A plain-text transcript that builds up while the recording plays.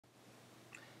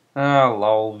Oh,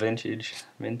 lol, vintage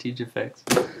effects.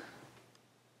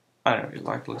 I don't really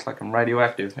like. Looks like I'm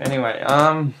radioactive. Anyway,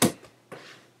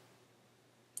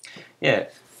 yeah,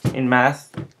 in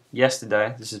math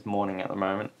yesterday. This is morning at the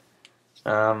moment.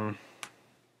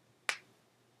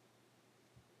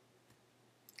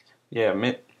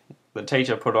 Yeah, the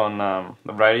teacher put on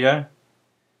the radio,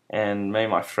 and me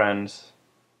and my friends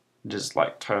just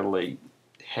like totally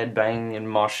headbanging and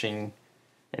moshing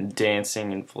and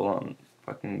dancing and full on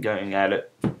fucking going at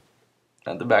it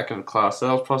at the back of the class.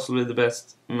 That was possibly the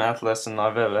best math lesson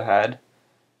I've ever had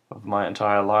of my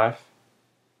entire life.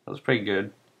 It was pretty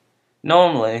good.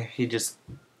 Normally, he just,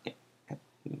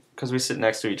 because we sit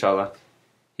next to each other,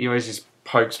 he always just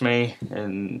pokes me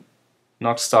and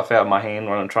knocks stuff out of my hand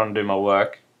when I'm trying to do my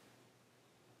work.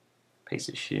 Piece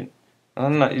of shit. I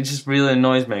don't know, it just really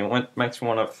annoys me. It makes me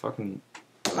want to fucking,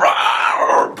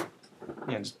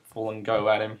 yeah, just full and go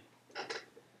at him.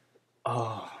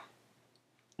 Oh,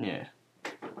 yeah.